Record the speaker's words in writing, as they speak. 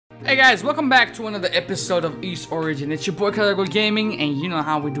Hey guys, welcome back to another episode of East Origin. It's your boy Karagol Gaming, and you know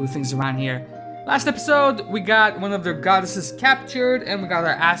how we do things around here. Last episode, we got one of their goddesses captured, and we got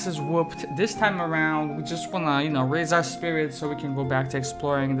our asses whooped. This time around, we just wanna, raise our spirits so we can go back to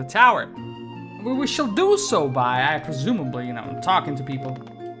exploring the tower. We shall do so by, presumably, talking to people.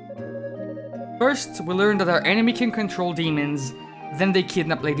 First, we learned that our enemy can control demons, then they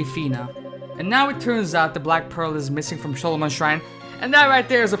kidnap Lady Fina. And now it turns out the Black Pearl is missing from Solomon's Shrine, and that right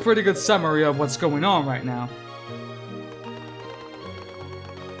there is a pretty good summary of what's going on right now.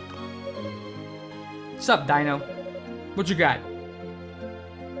 Sup, Dino? What you got?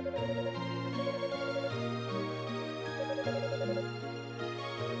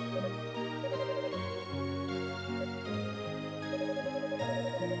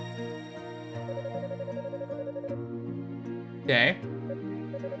 Okay.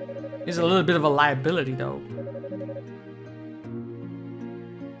 He's a little bit of a liability, though.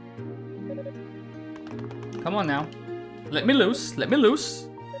 Come on now. Let me loose. Let me loose.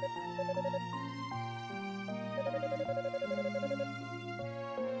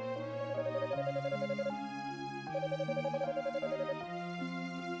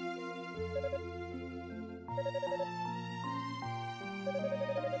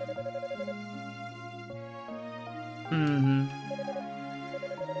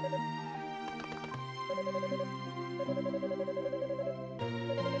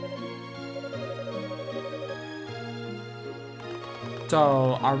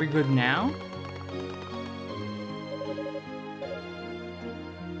 So, are we good now?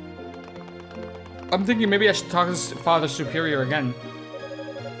 I'm thinking maybe I should talk to Father Superior again.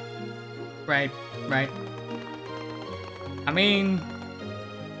 Right. I mean...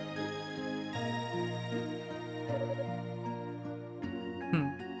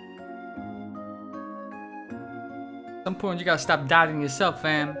 At some point you gotta stop doubting yourself,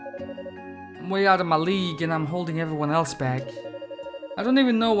 fam. I'm way out of my league and I'm holding everyone else back. I don't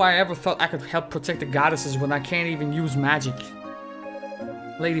even know why I ever thought I could help protect the goddesses when I can't even use magic.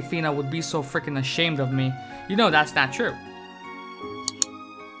 Lady Fina would be so freaking ashamed of me. You know that's not true.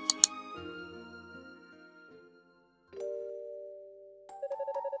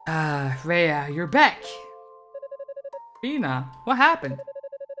 Rhea, you're back. Fina, what happened?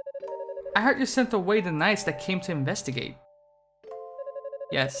 I heard you sent away the knights that came to investigate.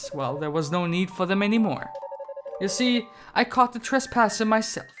 Yes, well, there was no need for them anymore. You see, I caught the trespasser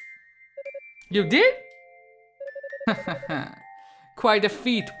myself. You did? Quite a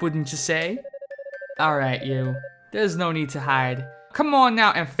feat, wouldn't you say? Alright, you. There's no need to hide. Come on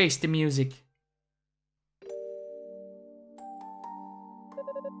now and face the music.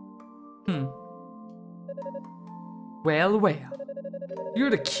 Well. You're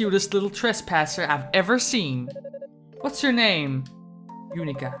the cutest little trespasser I've ever seen. What's your name?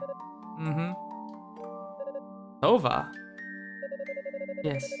 Yunica. Tovah?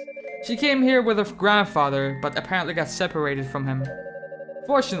 Yes. She came here with her grandfather, but apparently got separated from him.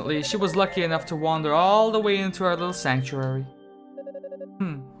 Fortunately, she was lucky enough to wander all the way into our little sanctuary.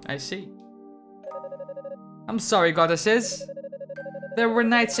 I see. I'm sorry, goddesses. There were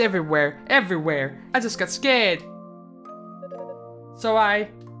knights everywhere. I just got scared.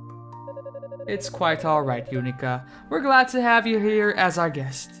 It's quite alright, Yunica. We're glad to have you here as our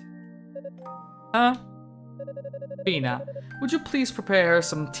guest. Huh? Fina, would you please prepare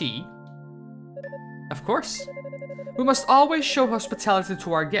some tea? Of course. We must always show hospitality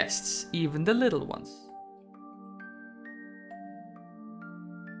to our guests, even the little ones.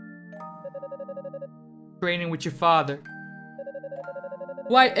 Training with your father.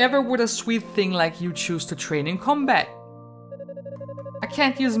 Why ever would a sweet thing like you choose to train in combat? I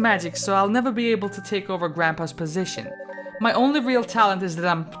can't use magic, so I'll never be able to take over Grandpa's position. My only real talent is that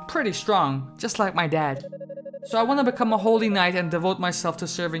I'm pretty strong, just like my dad. So I want to become a holy knight and devote myself to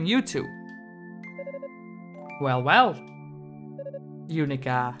serving you two. Well.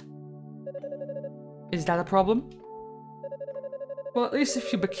 Yunica. Is that a problem? Well, at least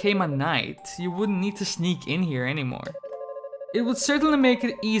if you became a knight, you wouldn't need to sneak in here anymore. It would certainly make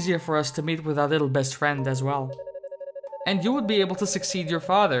it easier for us to meet with our little best friend as well. And you would be able to succeed your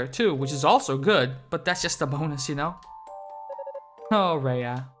father, too, which is also good, but that's just a bonus, you know? Oh,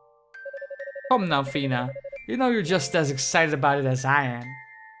 Rhea. Come now, Fina. You know you're just as excited about it as I am.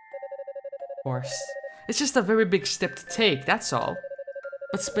 Of course. It's just a very big step to take, that's all.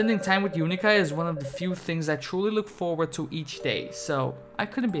 But spending time with Yunica is one of the few things I truly look forward to each day, so I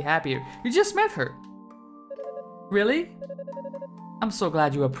couldn't be happier. You just met her. Really? I'm so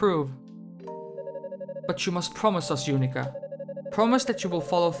glad you approve. But you must promise us, Yunica. Promise that you will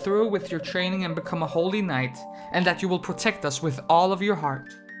follow through with your training and become a holy knight, and that you will protect us with all of your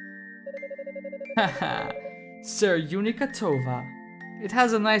heart. Haha, Sir Yunica Tovah. It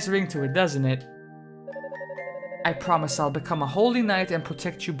has a nice ring to it, doesn't it? I promise I'll become a holy knight and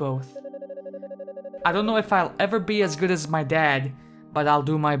protect you both. I don't know if I'll ever be as good as my dad, but I'll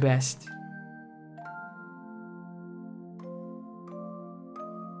do my best.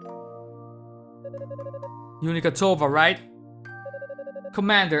 Yunica Tovah, right?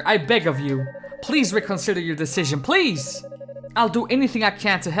 Commander, I beg of you, please reconsider your decision, please! I'll do anything I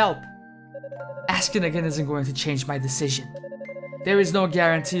can to help. Asking again isn't going to change my decision. There is no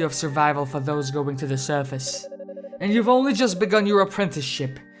guarantee of survival for those going to the surface. And you've only just begun your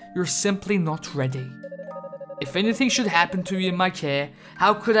apprenticeship. You're simply not ready. If anything should happen to you in my care,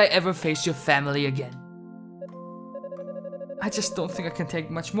 how could I ever face your family again? I just don't think I can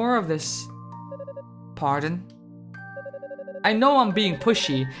take much more of this. Pardon? I know I'm being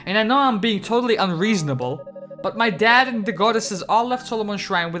pushy, and I know I'm being totally unreasonable, but my dad and the goddesses all left Solomon's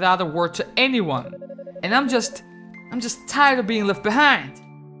shrine without a word to anyone. And I'm just tired of being left behind.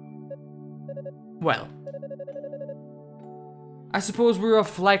 Well, I suppose we're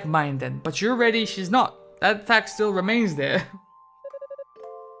of like mind then, but you're ready, she's not. That fact still remains there.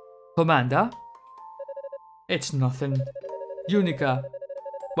 Commander? It's nothing. Yunica.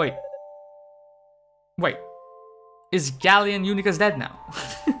 Wait. Is Galleon Unica's dead now?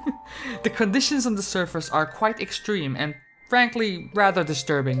 The conditions on the surface are quite extreme and, frankly, rather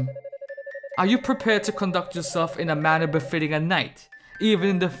disturbing. Are you prepared to conduct yourself in a manner befitting a knight, even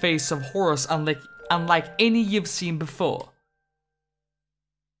in the face of horrors unlike any you've seen before?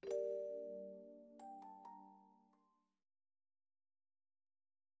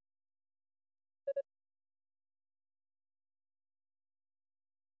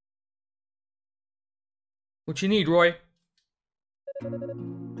 What you need, Roy?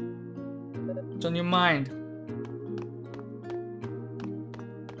 What's on your mind?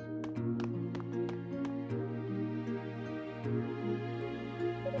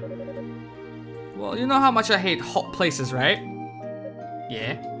 Well, you know how much I hate hot places, right?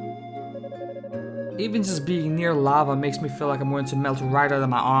 Yeah. Even just being near lava makes me feel like I'm going to melt right out of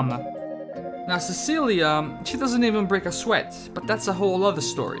my armor. Now Cecilia, she doesn't even break a sweat, but that's a whole other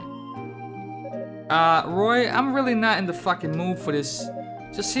story. Roy, I'm really not in the fucking mood for this.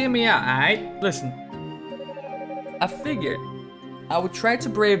 Just hear me out, alright? Listen. I figured I would try to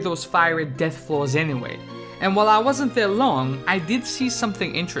brave those fiery death floors anyway. And while I wasn't there long, I did see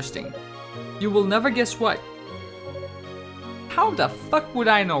something interesting. You will never guess what. How the fuck would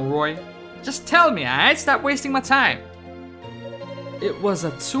I know, Roy? Just tell me, alright? Stop wasting my time. It was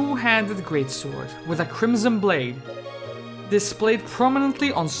a two-handed greatsword with a crimson blade, displayed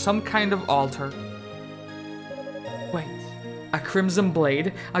prominently on some kind of altar. Wait, a crimson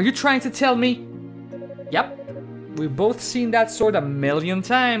blade? Are you trying to tell me? Yep, we've both seen that sword a million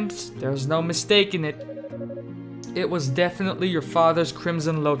times. There's no mistaking it. It was definitely your father's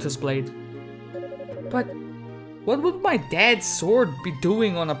crimson lotus blade. But what would my dad's sword be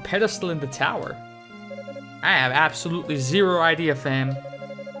doing on a pedestal in the tower? I have absolutely zero idea, fam.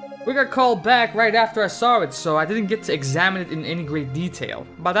 We got called back right after I saw it, so I didn't get to examine it in any great detail.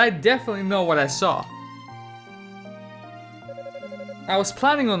 But I definitely know what I saw. I was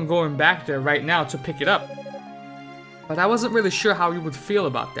planning on going back there right now to pick it up. But I wasn't really sure how you would feel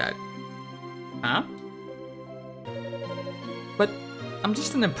about that. Huh? But I'm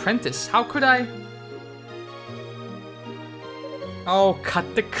just an apprentice. How could I... Oh,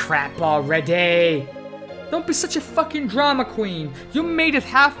 cut the crap already! Don't be such a fucking drama queen. You made it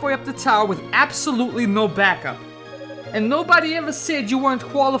halfway up the tower with absolutely no backup. And nobody ever said you weren't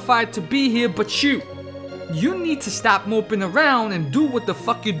qualified to be here but you. You need to stop moping around and do what the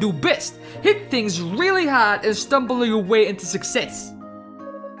fuck you do best. Hit things really hard and stumble your way into success.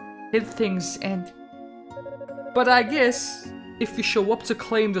 Hit things and... But I guess, if you show up to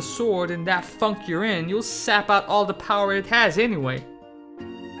claim the sword in that funk you're in, you'll sap out all the power it has anyway.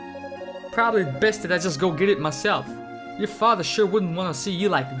 Probably best that I just go get it myself. Your father sure wouldn't want to see you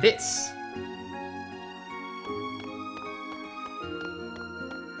like this.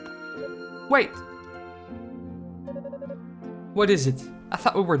 Wait. What is it? I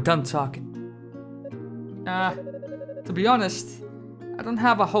thought we were done talking. To be honest, I don't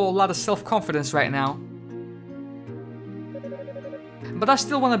have a whole lot of self-confidence right now. But I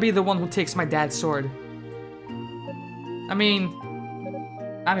still want to be the one who takes my dad's sword. I mean,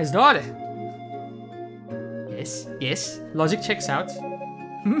 I'm his daughter. Yes, logic checks out.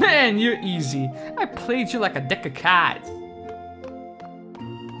 Man, you're easy. I played you like a deck of cards.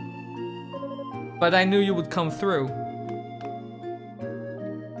 But I knew you would come through.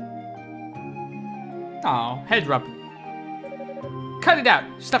 Oh, head rub. Cut it out.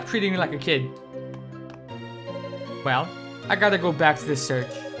 Stop treating me like a kid. Well, I gotta go back to this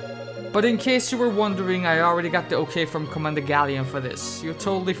search. But in case you were wondering, I already got the okay from Commander Galleon for this. You're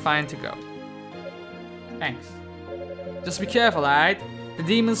totally fine to go. Thanks. Just be careful, alright? The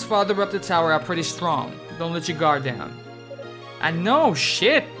demons farther up the tower are pretty strong. Don't let your guard down. I know,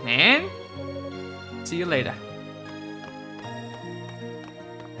 shit, man. See you later.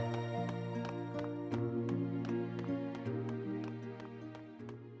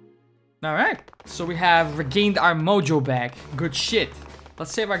 Alright, so we have regained our mojo back. Good shit.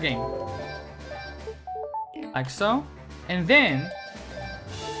 Let's save our game. Like so. And then,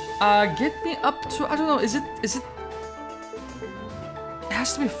 get me up to, I don't know, is it, it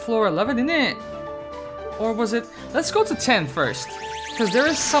has to be floor 11, isn't it? Or was it, let's go to 10 first. Because there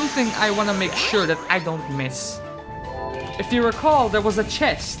is something I want to make sure that I don't miss. If you recall, there was a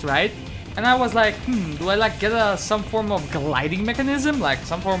chest, right? And I was like, do I like get some form of gliding mechanism? Like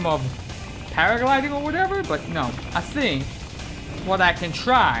some form of paragliding or whatever? But no, I think what I can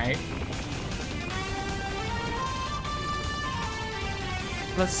try.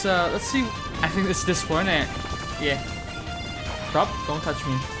 Let's see. I think it's this one. Yeah. Stop! Don't touch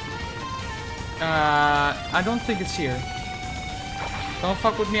me. I don't think it's here. Don't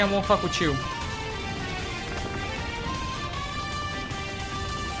fuck with me. I won't fuck with you.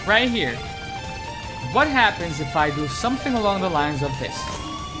 Right here. What happens if I do something along the lines of this?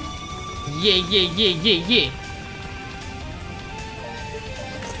 Yeah, yeah, yeah, yeah, yeah.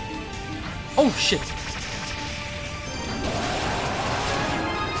 Oh shit.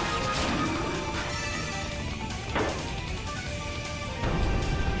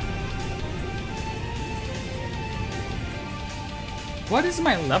 What is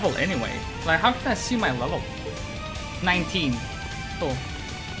my level anyway? Like, how can I see my level? 19. Cool.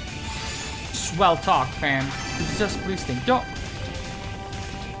 Swell talk, fam. It's just boosting. Yo.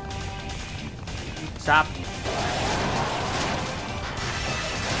 Stop.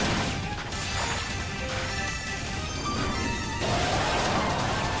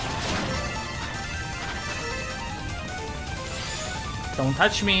 Don't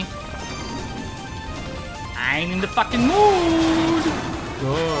touch me. I ain't in the fucking mood.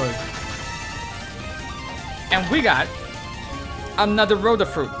 Good. And we got another Rhoda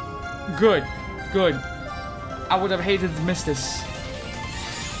fruit. Good. Good. I would have hated to miss this.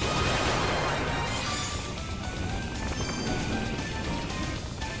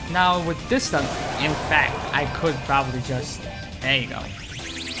 Now with this done, in fact, I could probably just... There you go.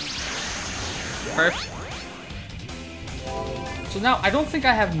 Perfect. So now, I don't think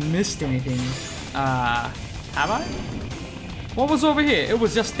I have missed anything. Have I? What was over here? It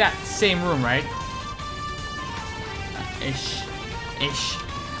was just that same room, right? Ish. Ish.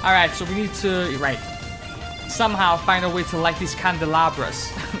 Alright, so we need to, right, somehow find a way to light these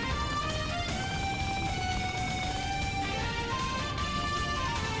candelabras.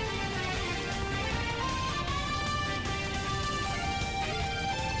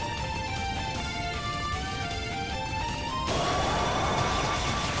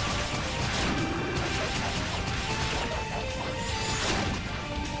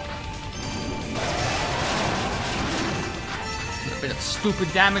 Bit of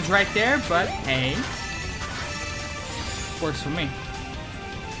stupid damage right there, but hey, works for me.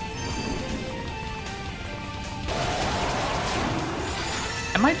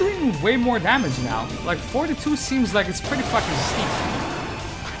 Am I doing way more damage now? Like 42 seems like it's pretty fucking steep.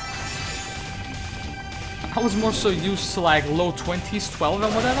 I was more so used to like low 20s, 12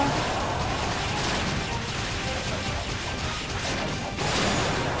 and whatever.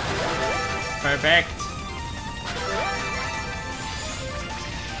 Perfect.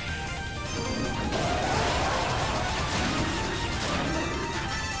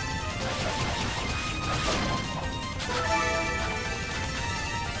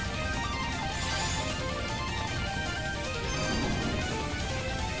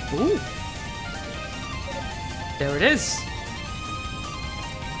 Ooh. There it is.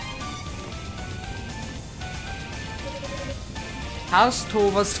 House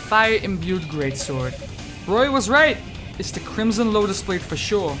Tovah's fire-imbued greatsword. Roy was right. It's the Crimson Lotus Blade for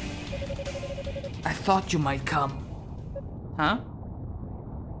sure. I thought you might come. Huh?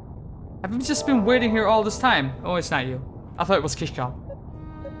 I've just been waiting here all this time. Oh, it's not you. I thought it was Kishkal.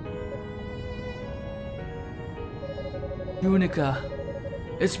 Yunica.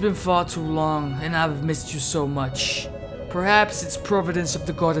 It's been far too long, and I've missed you so much. Perhaps it's providence of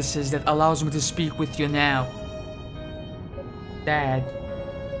the goddesses that allows me to speak with you now. Dad,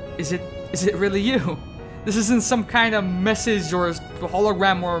 is it really you? This isn't some kind of message or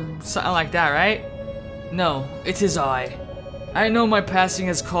hologram or something like that, right? No, it is I. I know my passing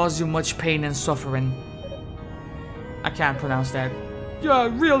has caused you much pain and suffering. I can't pronounce that. You're a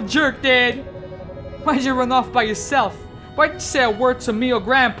real jerk, Dad. Why'd you run off by yourself? Why'd you say a word to me or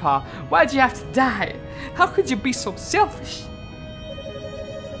Grandpa? Why'd you have to die? How could you be so selfish?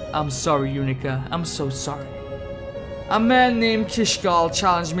 I'm sorry, Yunica. I'm so sorry. A man named Kishgal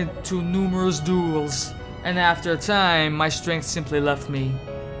challenged me to numerous duels, and after a time, my strength simply left me.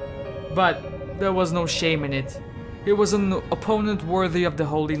 But there was no shame in it. He was an opponent worthy of the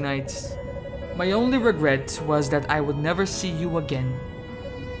Holy Knights. My only regret was that I would never see you again.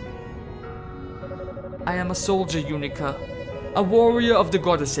 I am a soldier, Yunica, a warrior of the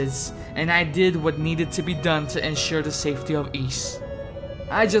goddesses, and I did what needed to be done to ensure the safety of Ys.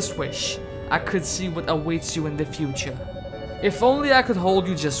 I just wish I could see what awaits you in the future. If only I could hold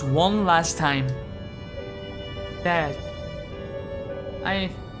you just one last time. Dad,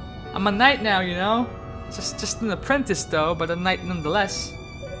 I'm a knight now, you know? Just an apprentice though, but a knight nonetheless.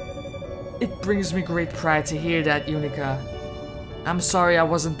 It brings me great pride to hear that, Yunica. I'm sorry I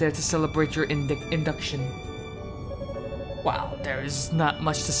wasn't there to celebrate your induction. Wow, there is not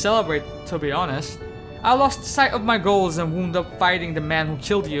much to celebrate, to be honest. I lost sight of my goals and wound up fighting the man who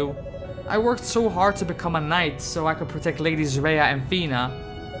killed you. I worked so hard to become a knight so I could protect Ladies Rhea and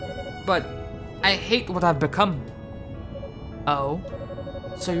Fina. But I hate what I've become. Oh?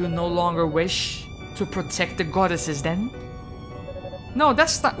 So you no longer wish to protect the goddesses then? No,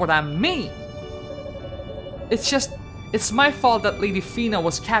 that's not what I mean. It's my fault that Lady Fina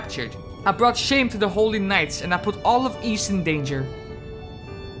was captured. I brought shame to the Holy Knights and I put all of Ys in danger.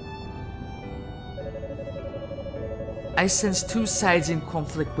 I sense two sides in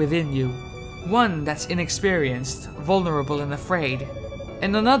conflict within you. One that's inexperienced, vulnerable and afraid,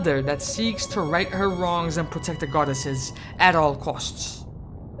 and another that seeks to right her wrongs and protect the goddesses at all costs.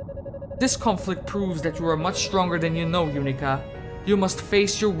 This conflict proves that you are much stronger than you know, Yunica. You must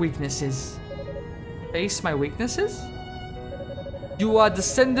face your weaknesses. Face my weaknesses? You are a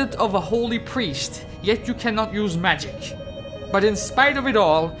descendant of a holy priest, yet you cannot use magic. But in spite of it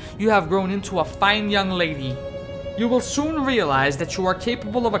all, you have grown into a fine young lady. You will soon realize that you are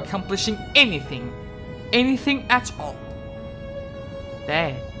capable of accomplishing anything. Anything at all.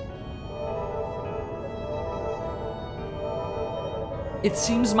 Dad. It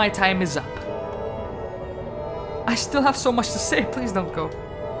seems my time is up. I still have so much to say, please don't go.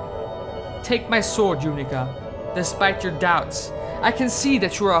 Take my sword, Yunica. Despite your doubts, I can see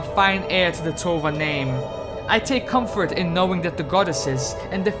that you are a fine heir to the Tovah name. I take comfort in knowing that the goddesses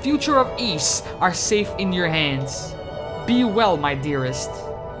and the future of Ys are safe in your hands. Be well, my dearest.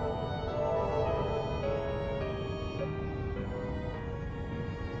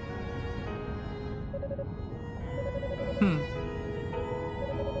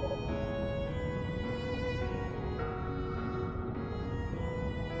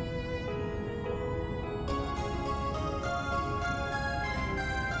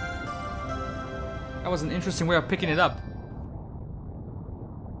 That was an interesting way of picking it up.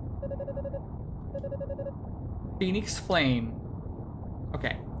 Phoenix Flame.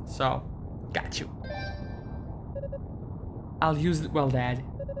 Okay, so, got you. I'll use it well, Dad.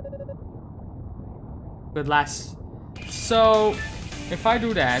 Good lass. So, if I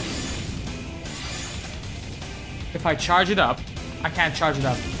do that, if I charge it up, I can't charge it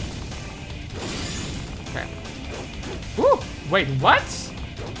up. Okay. Woo! Wait, what?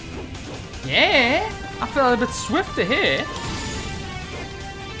 Yeah, I feel a little bit swifter here.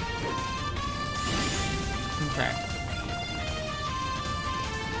 Okay.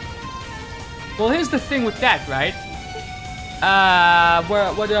 Well, here's the thing with that, right?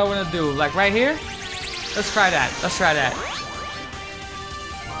 What do I want to do? Like right here? Let's try that. Let's try that.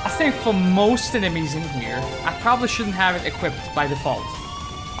 I think for most enemies in here, I probably shouldn't have it equipped by default.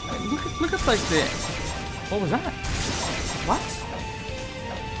 Look at like this. What was that? What?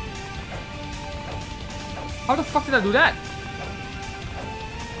 How the fuck did I do that?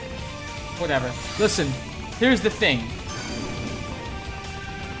 Whatever. Listen, here's the thing.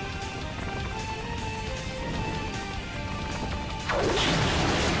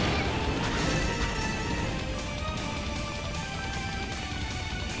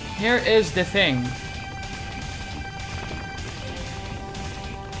 Here is the thing.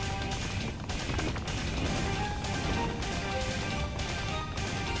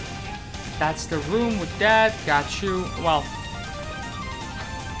 That's the room with that. Got you. Well.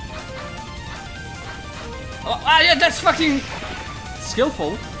 Oh, yeah, that's fucking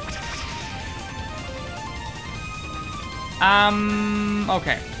skillful.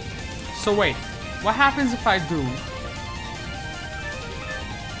 Okay. So wait. What happens if I do?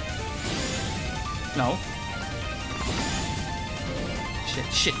 No.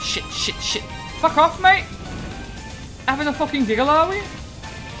 Shit. Fuck off, mate. Having a fucking giggle, are we?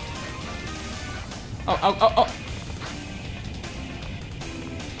 Oh.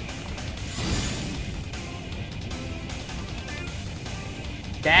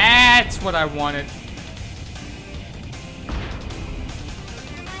 That's what I wanted.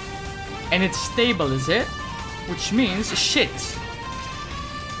 And it's stable, is it? Which means shit.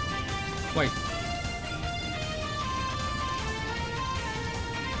 Wait.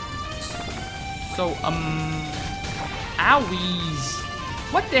 So, owies.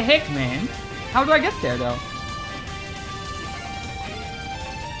 What the heck, man? How do I get there, though?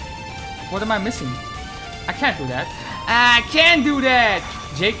 What am I missing? I can't do that. I can't do that!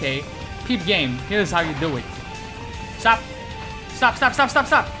 JK. Peep game. Here's how you do it. Stop. Stop.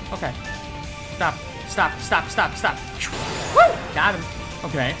 Okay. Stop. Woo! Got him.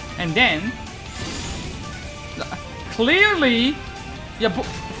 Okay. And then... Clearly... Yeah,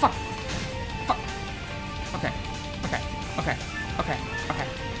 fuck. Okay.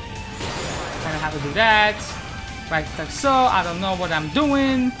 Kinda have to do that. Right, like so. I don't know what I'm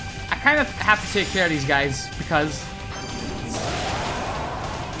doing. I kind of have to take care of these guys because...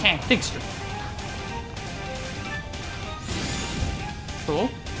 Can't think straight. Cool.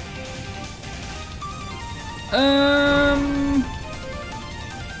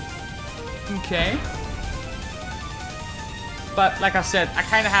 Okay. But like I said, I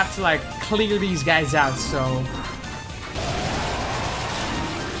kind of have to like clear these guys out, so...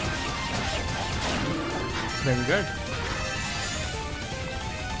 Very good.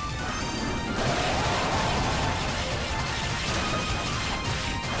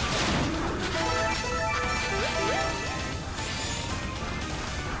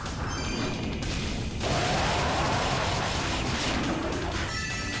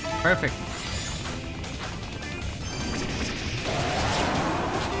 Perfect.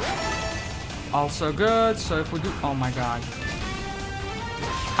 Also good. So if we do... Oh my god.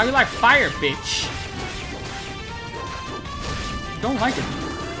 How you like fire, bitch? Don't like it.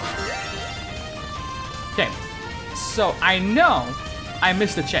 Okay. So I know I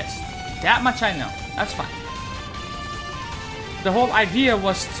missed the chest. That much I know. That's fine. The whole idea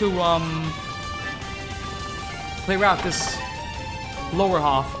was to clear out this lower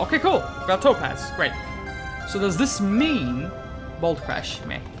half. Okay, cool. Got topaz. Great. So does this mean bolt crash?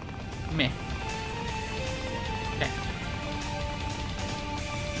 Meh. Okay.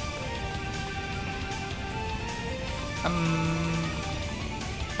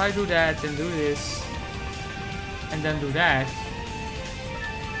 If I do that, then do this, and then do that.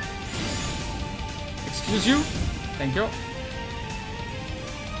 Excuse you. Thank you.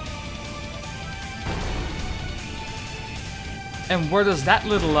 And where does that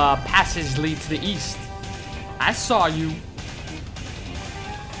little passage lead to the east? I saw you.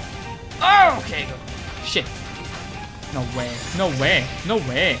 Oh, okay. Shit. No way. No way. No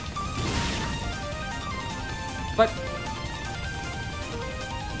way. But...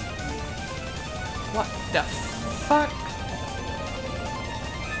 What the fuck?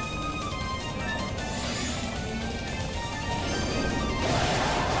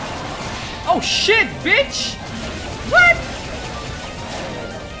 Oh shit, bitch! What?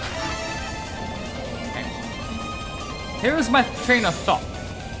 Okay. Here is my train of thought.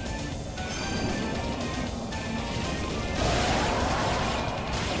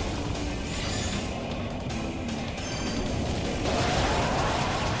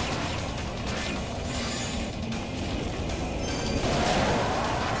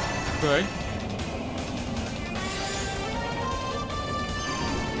 Good.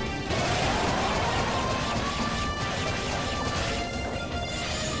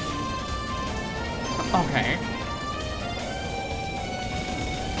 Okay.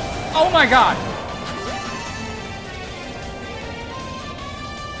 Oh my god!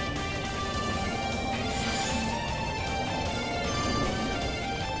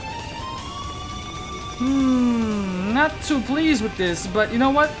 Not too pleased with this, but you know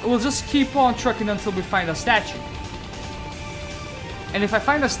what? We'll just keep on trucking until we find a statue. And if I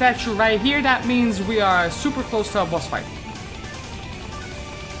find a statue right here, that means we are super close to a boss fight.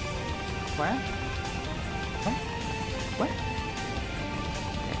 What? What? What?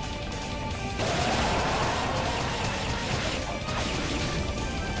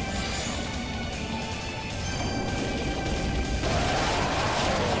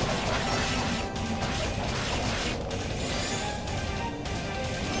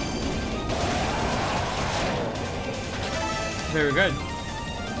 Very good.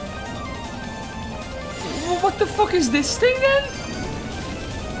 What the fuck is this thing then?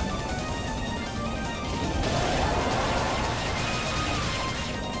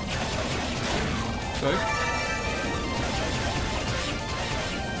 Good.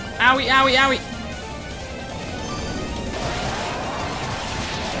 Owie, owie, owie.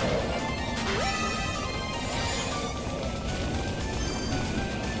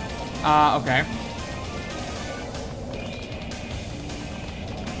 Okay.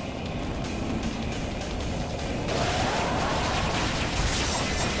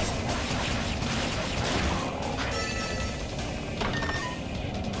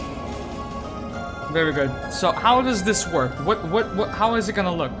 Very good. So how does this work? How is it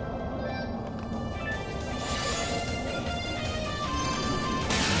gonna look?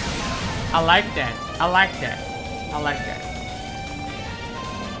 I like that. I like that. I like that.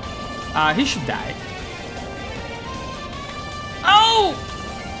 He should die. Oh!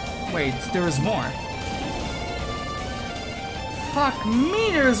 Wait, there is more. Fuck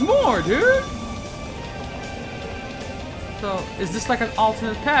me, there's more, dude! So, is this like an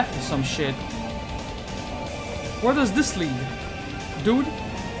alternate path or some shit? Where does this lead? Dude?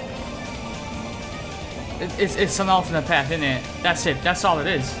 It's an alternate path, isn't it? That's it. That's all it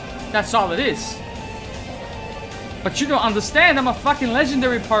is. That's all it is. But you don't understand, I'm a fucking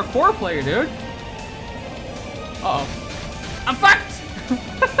legendary parkour player, dude. Uh-oh. I'm fucked!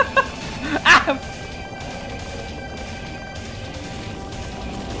 Ah!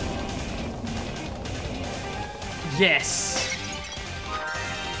 Yes!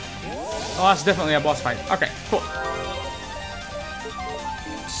 Oh, that's definitely a boss fight. Okay, cool.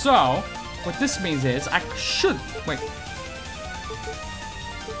 So, what this means is, I should... Wait.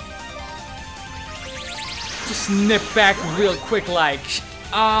 Just snip back real quick, like...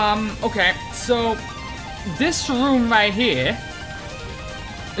 Okay, so... This room right here...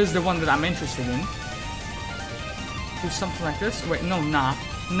 is the one that I'm interested in. Do something like this? Wait, no, nah.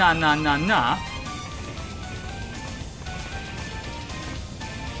 Nah.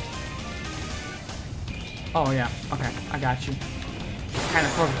 Oh yeah, okay, I got you.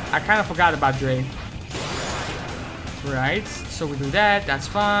 I kind of forgot about Dre. Right, so we do that. That's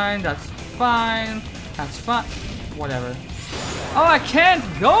fine. That's fine. That's fine. Whatever. Oh, I can't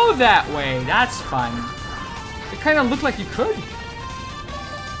go that way. That's fun. It kind of looked like you could.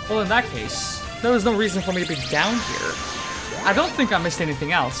 Well, in that case, there was no reason for me to be down here. I don't think I missed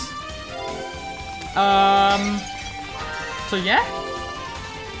anything else. So yeah.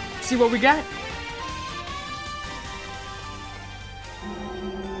 See what we got.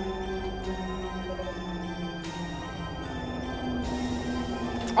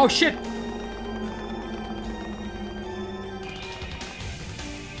 Oh shit!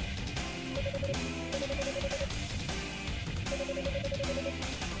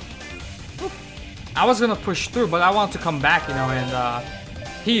 I was gonna push through, but I want to come back, you know, and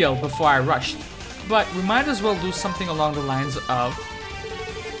heal before I rushed. But we might as well do something along the lines of...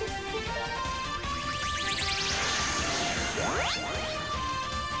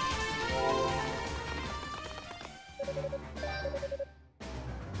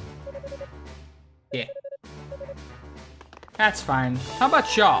 Yeah. That's fine. How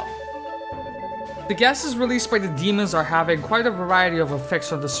about y'all? The gases released by the demons are having quite a variety of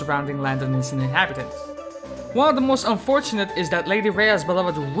effects on the surrounding land and its inhabitants. One of the most unfortunate is that Lady Rhea's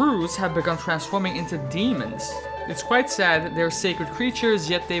beloved roots have begun transforming into demons. It's quite sad that they're sacred creatures,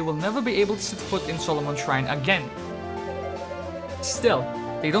 yet they will never be able to set foot in Solomon's Shrine again. Still,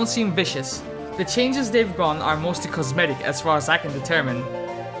 they don't seem vicious. The changes they've gone are mostly cosmetic as far as I can determine.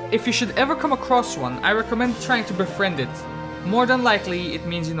 If you should ever come across one, I recommend trying to befriend it. More than likely, it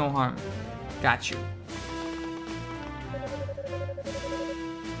means you no harm. Got you.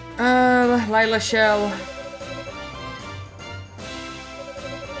 Lila Shell.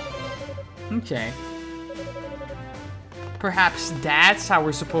 Okay. Perhaps that's how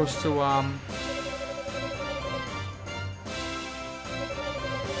we're supposed to,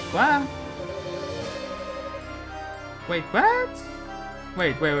 What? Wait, what?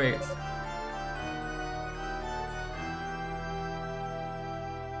 Wait.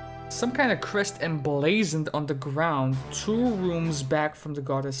 Some kind of crest emblazoned on the ground 2 rooms back from the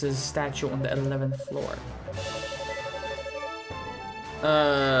goddess's statue on the 11th floor.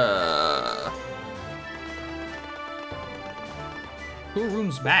 2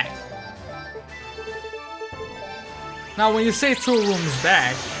 rooms back? Now when you say 2 rooms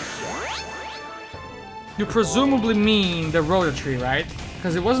back, you presumably mean the rotatory, right?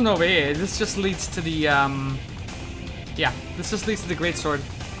 Because it wasn't over here. This just leads to the, yeah, this just leads to the greatsword.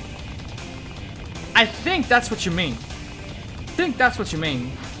 I think that's what you mean.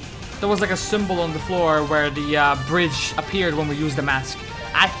 There was like a symbol on the floor where the bridge appeared when we used the mask.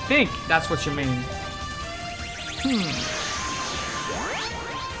 I think that's what you mean.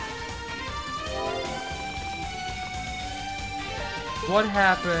 what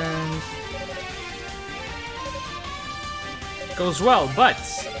happens? Goes well, but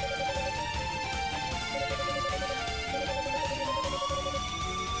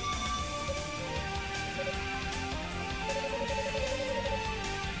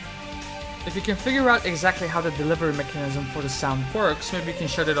if you can figure out exactly how the delivery mechanism for the sound works, maybe you can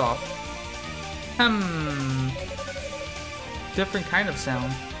shut it off. Different kind of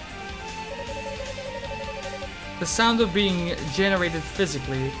sound. The sound of being generated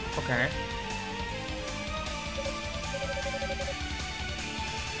physically. Okay.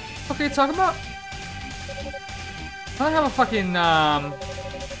 Okay, talk about... I don't have a fucking,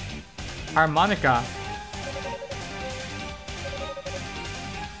 harmonica.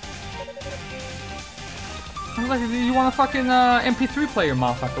 I was like, you want a fucking, MP3 player,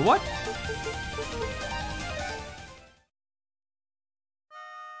 motherfucker? What?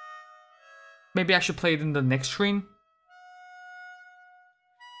 Maybe I should play it in the next screen?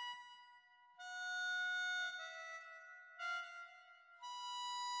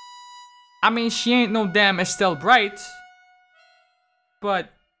 I mean, she ain't no damn Estelle Bright. But...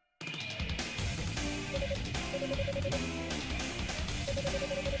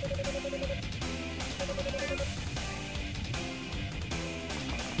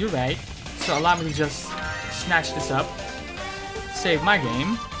 you're right. So allow me to just snatch this up. Save my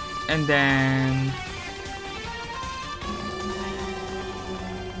game. And then...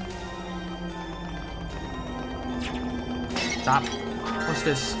 stop. What's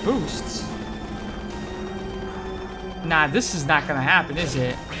this? Boosts? Nah, this is not gonna happen, is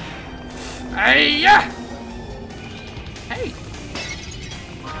it? Hey! Hey!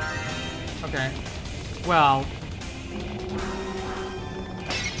 Okay. Well...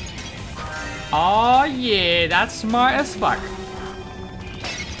 oh yeah, that's smart as fuck.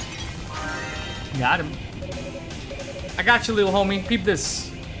 Got him. I got you, little homie. Peep this.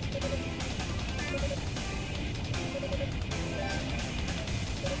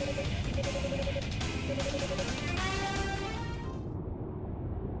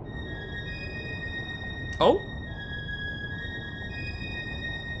 Oh?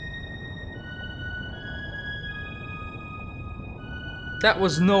 That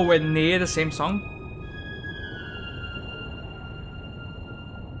was nowhere near the same song.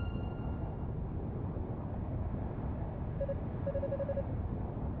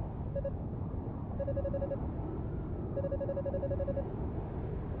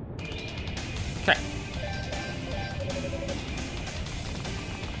 Okay.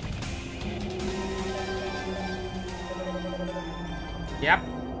 Yep.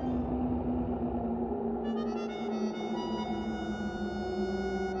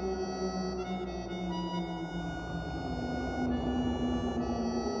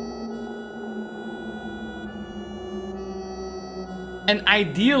 And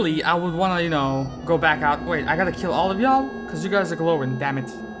ideally, I would want to, you know, go back out. Wait, I gotta kill all of y'all? Because you guys are glowing, damn it.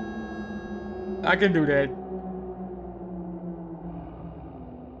 I can do that.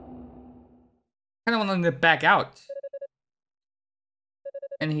 I kind of want to back out.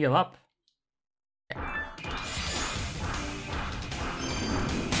 And heal up.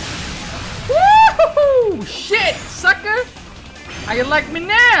 Woohoo! Shit, sucker! How you like me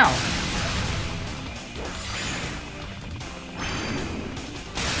now?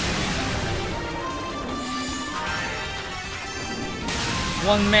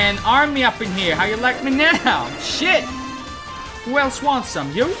 One-man army up in here. How you like me now? Shit! Who else wants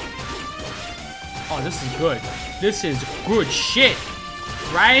some? You? Oh, this is good. This is good shit.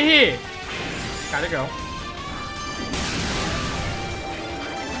 Right here. Gotta go.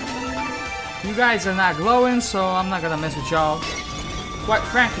 You guys are not glowing, so I'm not gonna mess with y'all. Quite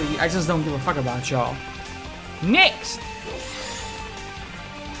frankly, I just don't give a fuck about y'all. Next!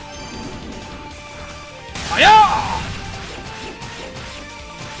 Hiya!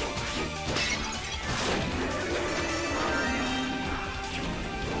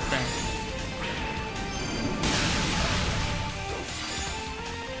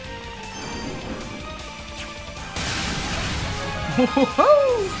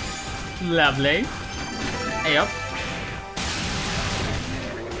 Lovely. Hey up.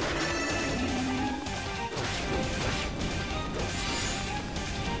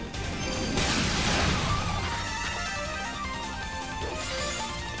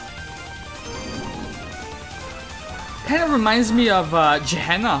 Kind of reminds me of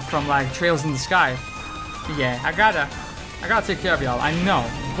Gehenna from like Trails in the Sky. Yeah, I gotta take care of y'all. I know,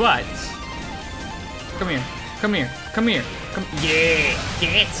 but come here, come here, come here, come. Yeah,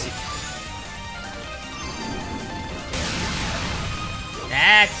 that's it.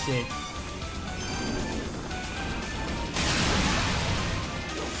 That's it.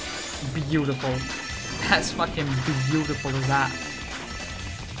 beautiful. That's fucking beautiful as that.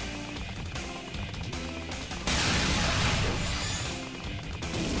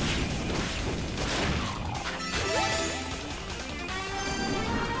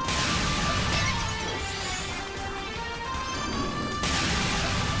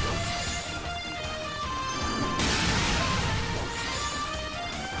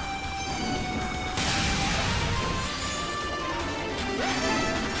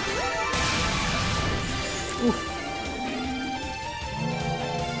 Oof.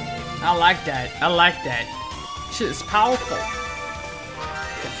 I like that. I like that. Shit is powerful.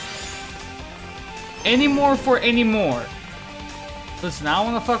 Any more for any more. Listen, I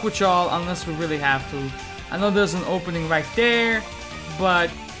don't want to fuck with y'all unless we really have to. I know there's an opening right there,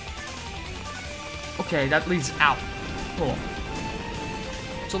 but... Okay, that leads out. Cool.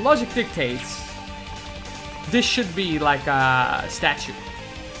 So logic dictates this should be like a statue.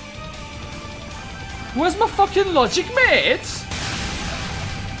 Where's my fucking logic, mate?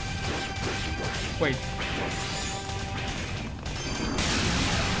 Wait.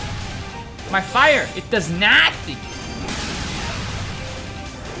 My fire, it does nothing.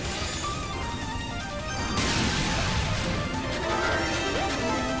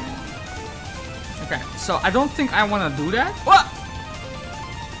 Okay, so I don't think I want to do that. What?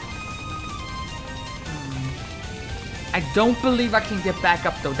 I don't believe I can get back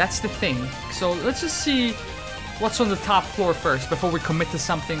up though, that's the thing. So let's just see what's on the top floor first before we commit to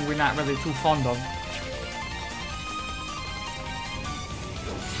something we're not really too fond of.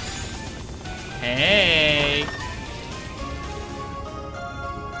 Hey!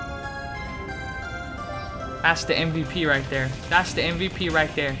 That's the MVP right there. That's the MVP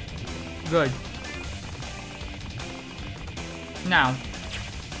right there. Good. Now,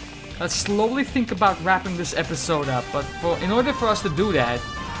 let's slowly think about wrapping this episode up, but in order for us to do that,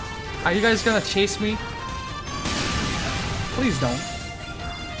 are you guys gonna chase me? Please don't.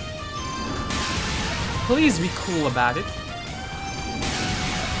 Please be cool about it.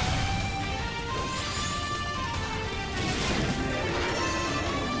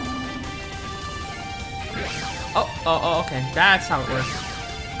 Oh, okay. That's how it works.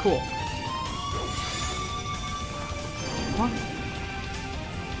 Cool. What?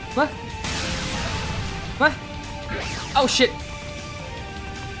 What? What? Oh shit!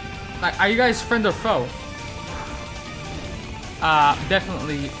 Like, are you guys friend or foe?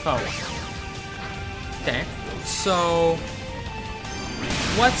 Definitely foe. Okay. So,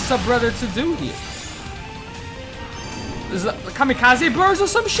 what's a brother to do here? Is that kamikaze bros or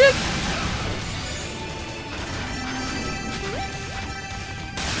some shit?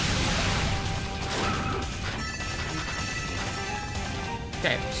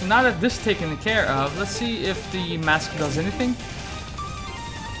 Okay, so now that this is taken care of, let's see if the mask does anything.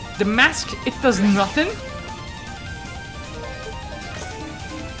 The mask, it does nothing?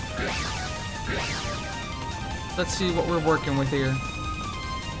 Let's see what we're working with here.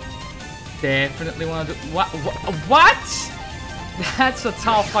 Definitely want to do... What? That's a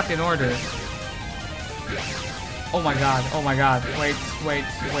tall fucking order. Oh my god, oh my god. Wait.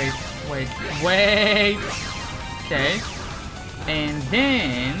 Okay. And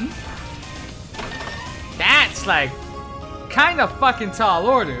then... That's like... kind of fucking tall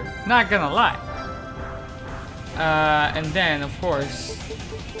order. Not gonna lie. And then, of course...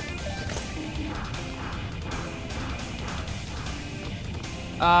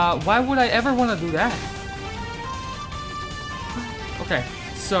 why would I ever want to do that? Okay,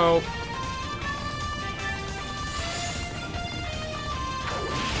 so...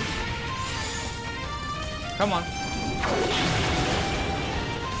 Come on.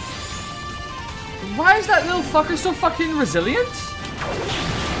 Why is that little fucker so fucking resilient?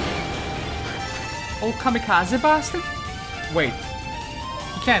 Oh, kamikaze bastard? Wait.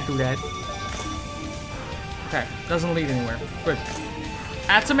 You can't do that. Okay, doesn't lead anywhere. Good.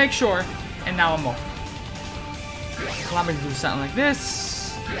 Had to make sure, and now I'm off. Allow me to do something like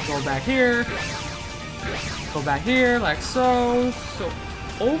this. Go back here. Go back here, like so. So,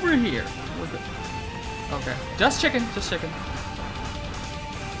 over here. Okay, just checking, just checking.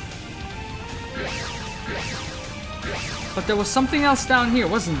 But there was something else down here,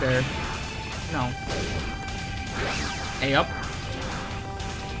 wasn't there? No. Hey, up.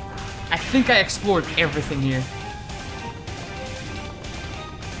 I think I explored everything here.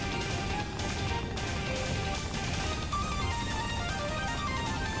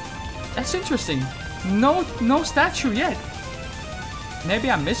 That's interesting. No statue yet. Maybe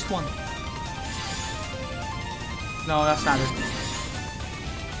I missed one. No, that's not it.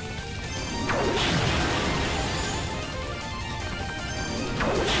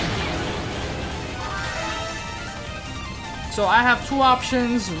 So I have two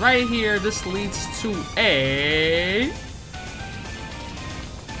options right here. This leads to a...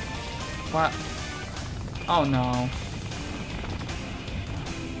 What? Oh no.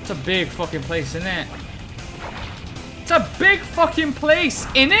 It's a big fucking place, isn't it? It's a big fucking place,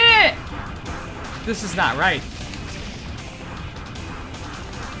 isn't it? This is not right.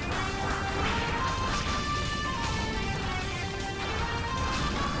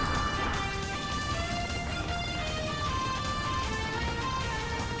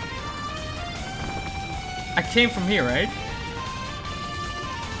 I came from here, right?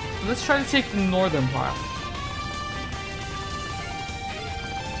 Let's try to take the northern path.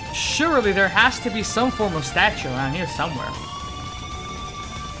 Surely there has to be some form of statue around here somewhere.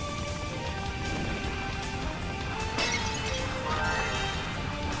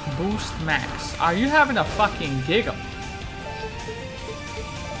 Boost max. Are you having a fucking giggle?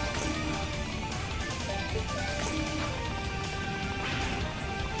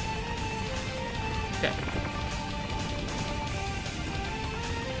 Okay.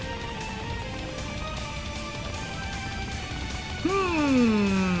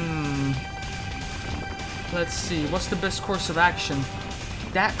 Let's see, what's the best course of action?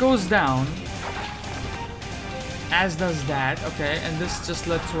 That goes down. As does that, okay, and this just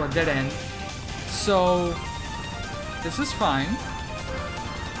led to a dead end. So, this is fine.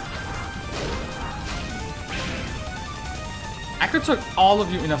 I could take all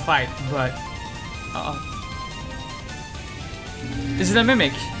of you in a fight, but... Uh-oh. Is it a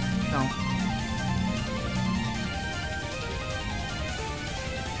mimic? No.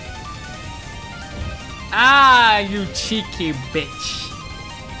 Ah, you cheeky bitch.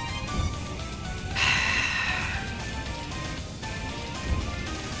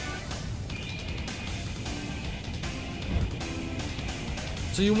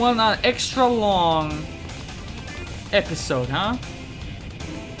 So you want an extra long episode, huh?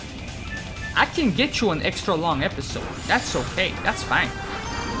 I can get you an extra long episode. That's okay. That's fine.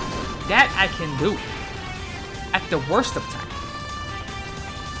 That I can do. At the worst of times.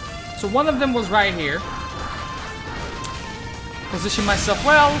 So one of them was right here. Position myself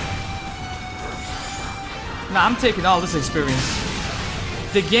well. Nah, I'm taking all this experience.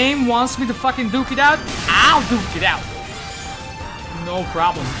 The game wants me to fucking duke it out. I'll duke it out. No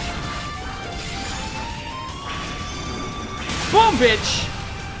problem. Boom, bitch.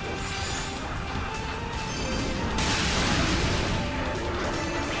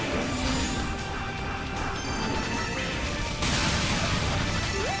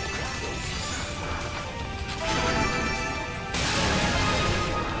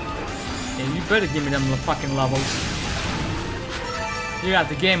 Better give me them fucking levels. You got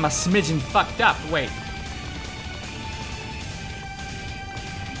the game a smidgen fucked up. Wait.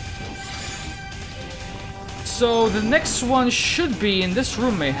 So the next one should be in this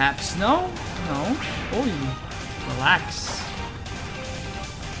room, mayhaps. No? No. Oh, you relax.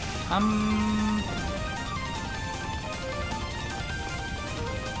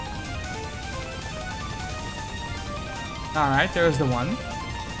 Alright, there's the one.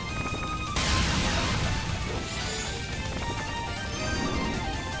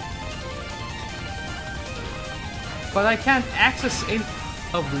 But I can't access any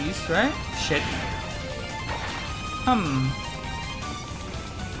of these, right? Shit.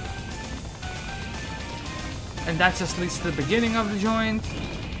 And that just leads to the beginning of the joint.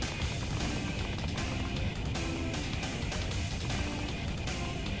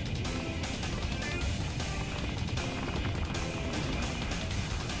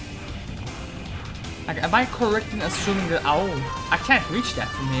 Like, am I correct in assuming that... Oh, I can't reach that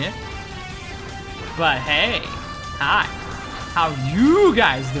from here. But hey. Hi. How you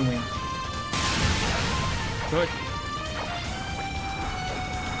guys doing? Good.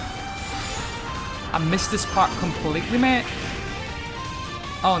 I missed this part completely, man.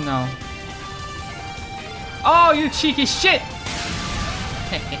 Oh no. Oh, you cheeky shit!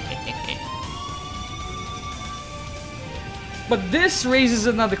 But this raises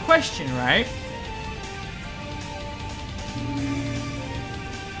another question, right?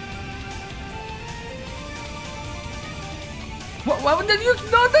 Well, then you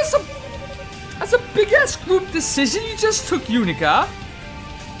know that's a big ass group decision you just took, Yunica.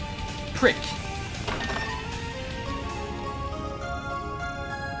 Prick.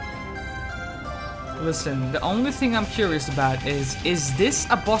 Listen, the only thing I'm curious about is this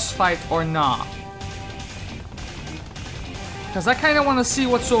a boss fight or not? Because I kind of want to see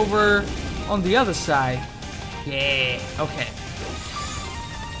what's over on the other side. Yeah, okay.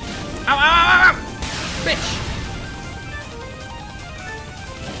 Ow, ow, ow, ow! Bitch!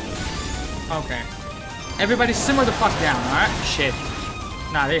 Okay. Everybody simmer the fuck down, alright? Shit.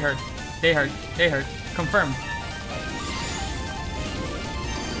 Nah, they hurt. They hurt. They hurt. Confirmed.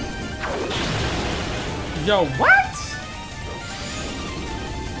 Yo, what?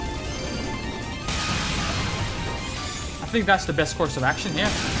 I think that's the best course of action, yeah.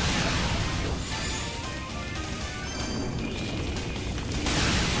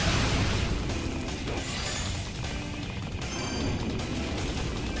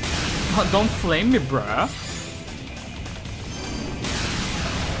 Oh, don't flame me, bruh.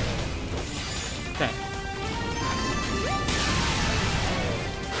 Okay.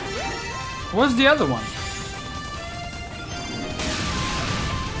 Where's the other one?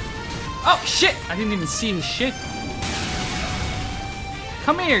 Oh, shit! I didn't even see his shit.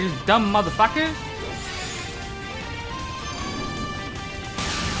 Come here, you dumb motherfucker.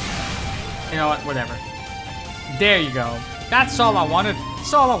 You know what? Whatever. There you go. That's all I wanted.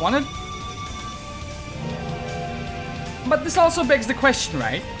 That's all I wanted. But this also begs the question,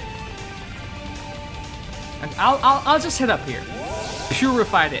 right? And I'll just head up here.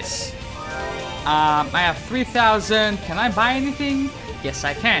 Purify this. I have 3,000. Can I buy anything? Yes,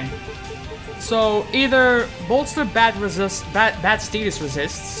 I can. So either bolster bad status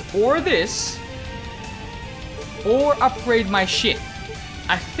resists, or this, or upgrade my shit.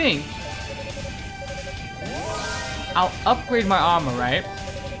 I think I'll upgrade my armor, right?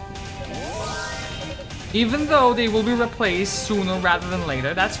 Even though they will be replaced sooner rather than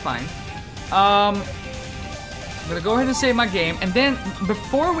later, that's fine. I'm gonna go ahead and save my game, and then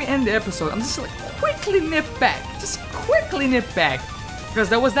before we end the episode, I'm just gonna quickly nip back. Just quickly nip back. Because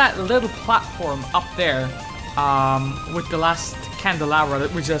there was that little platform up there with the last candelabra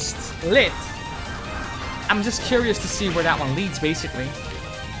that we just lit. I'm just curious to see where that one leads, basically.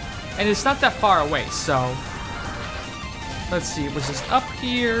 And it's not that far away, so... Let's see, it was just up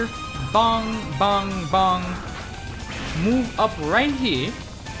here. Bong, bong, bong. Move up right here.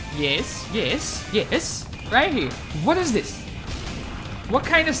 Yes, yes, yes. Right here. What is this? What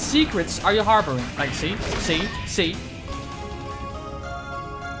kind of secrets are you harboring? Like, see?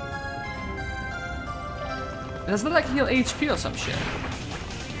 Does it like heal HP or some shit?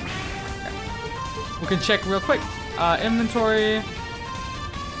 Okay. We can check real quick. Inventory.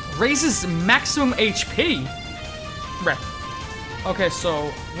 Raises maximum HP. Right. Okay,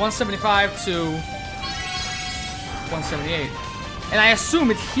 so 175 to 178. And I assume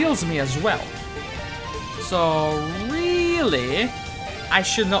it heals me as well. So really, I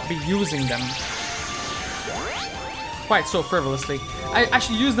should not be using them quite so frivolously. I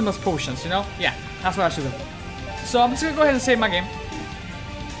should use them as potions, you know? Yeah, that's what I should do. So I'm just gonna go ahead and save my game.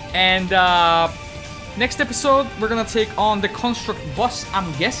 And next episode, we're gonna take on the construct boss,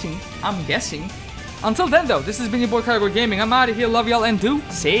 I'm guessing. Until then though, this has been your boy Karagol Gaming. I'm out of here, love y'all, and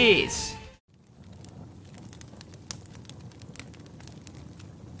deuces.